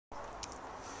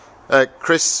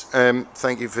Chris,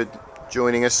 thank you for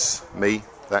joining us. Me,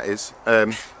 that is.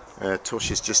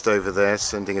 Tosh is just over there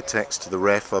sending a text to the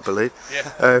ref, I believe.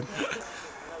 Yeah.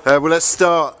 Well, let's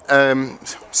start.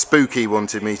 Spooky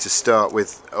wanted me to start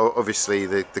with, obviously,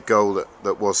 the goal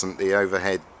that wasn't the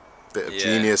overhead bit of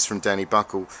genius from Danny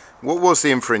Buckle. What was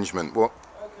the infringement? What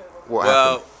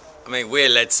happened? I mean, we're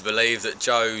led to believe that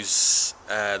Joe's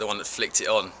the one that flicked it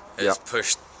on, has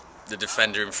pushed the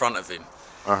defender in front of him.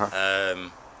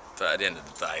 But at the end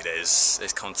of the day,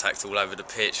 there's contact all over the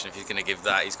pitch, and if he's going to give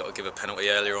that, he's got to give a penalty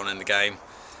earlier on in the game,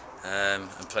 and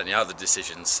plenty of other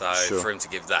decisions. So for him to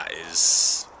give that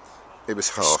it was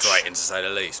harsh, frustrating to say the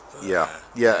least. But,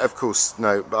 yeah, of course.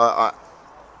 No, but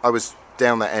I was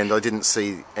down that end. I didn't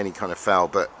see any kind of foul,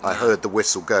 but I heard the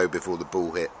whistle go before the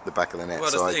ball hit the back of the net.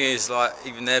 Well, the thing is, like,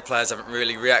 even their players haven't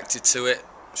really reacted to it.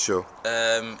 Sure.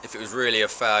 If it was really a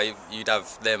foul, you'd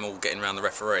have them all getting around the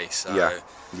referee. So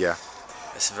yeah.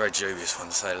 It's a very dubious one,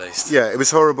 to say the least. Yeah, it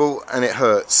was horrible and it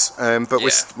hurts. But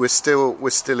we're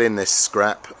still in this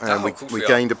scrap. We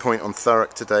gained a point on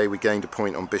Thurrock today. We gained a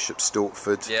point on Bishop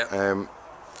Stortford. Yeah.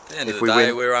 At the end of the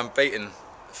day, we're unbeaten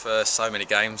for so many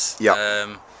games.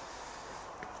 Yeah.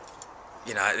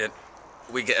 You know,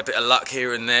 we get a bit of luck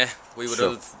here and there. We would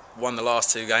have won the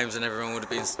last two games, and everyone would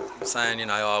have been saying, you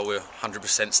know, oh, we're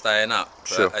 100% staying up.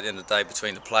 But at the end of the day,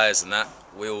 between the players and that,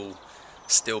 we all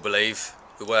still believe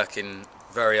we're working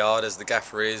very hard, as the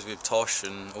gaffer is, with Tosh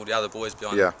and all the other boys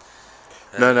behind. Yeah.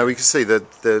 No, we can see the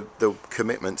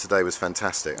commitment today was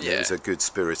fantastic. I mean, it was a good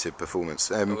spirited performance.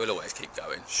 We'll always keep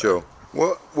going. Sure.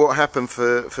 What happened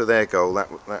for their goal? That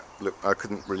look, I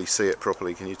couldn't really see it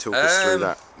properly. Can you talk us through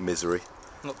that misery?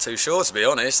 Not too sure, to be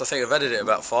honest. I think I've edited it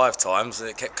about 5 times and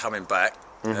it kept coming back.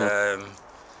 Then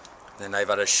they've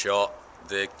had a shot.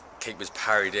 The keeper's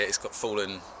parried it. It's got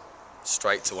fallen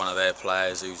straight to one of their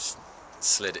players, who's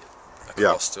slid it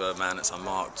across to a man that's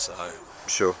unmarked. So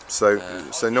sure. So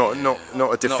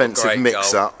not a defensive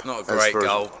mix-up. Not a great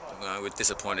goal. We're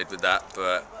disappointed with that,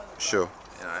 but sure.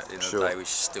 You know, at the end of the day, we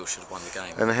still should have won the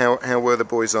game. And how were the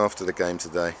boys after the game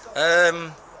today?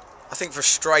 I think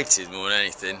frustrated more than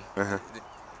anything.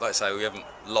 Like I say, we haven't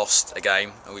lost a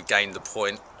game and we've gained the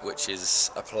point, which is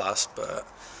a plus, but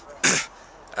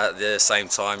at the same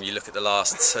time you look at the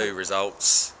last 2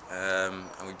 results and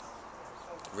we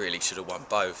really should have won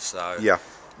both, so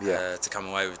to come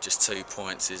away with just 2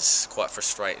 points is quite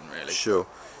frustrating, really. Sure.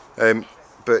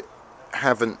 But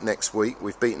haven't next week.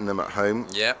 We've beaten them at home.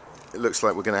 Yeah. It looks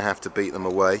like we're going to have to beat them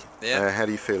away. Yeah. How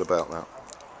do you feel about that?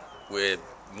 We're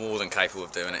more than capable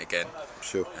of doing it again.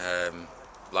 Sure.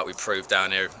 Like we proved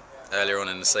down here earlier on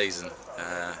in the season,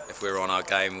 if we're on our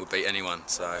game, we'll beat anyone.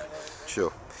 So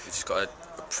sure. We've just got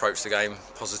to approach the game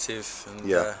positive.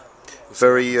 And,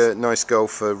 very nice goal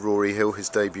for Rory Hill, his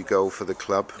debut goal for the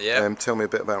club. Yeah. Tell me a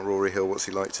bit about Rory Hill. What's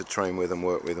he like to train with and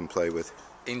work with and play with?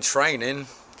 In training,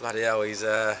 bloody hell, he's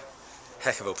a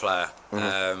heck of a player.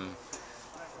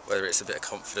 Whether it's a bit of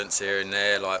confidence here and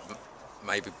there, like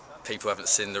maybe people haven't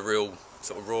seen the real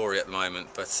sort of Rory at the moment,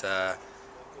 but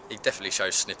he definitely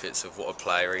shows snippets of what a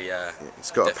player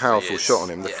he's got a powerful shot on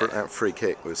him. That free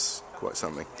kick was quite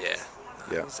something.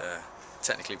 He's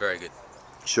technically very good.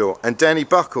 Sure. And Danny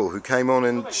Buckle, who came on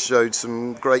and showed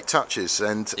some great touches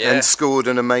and scored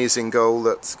an amazing goal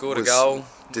that was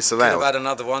disallowed. Could have had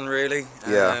another one, really.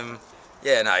 No,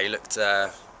 he looked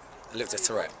a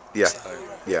threat.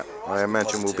 Yeah, I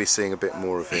imagine we'll be seeing a bit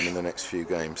more of him in the next few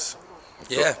games.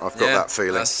 I've got that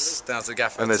feeling. That's down to the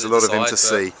gaffer. And there's a lot of him to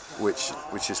see,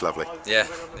 which is lovely. Yeah.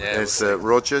 There's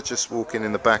Roger just walking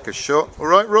in the back of shot. All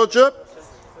right, Roger,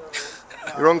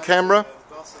 you're on camera.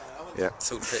 Yeah.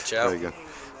 Sort the pitch out. There you go.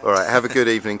 All right, have a good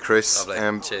evening, Chris.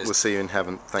 Lovely. Cheers. We'll see you in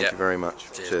heaven. Thank you very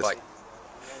much. Cheers. Bye.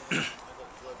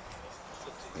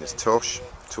 There's Tosh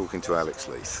talking to Alex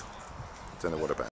Leith. Don't know what about.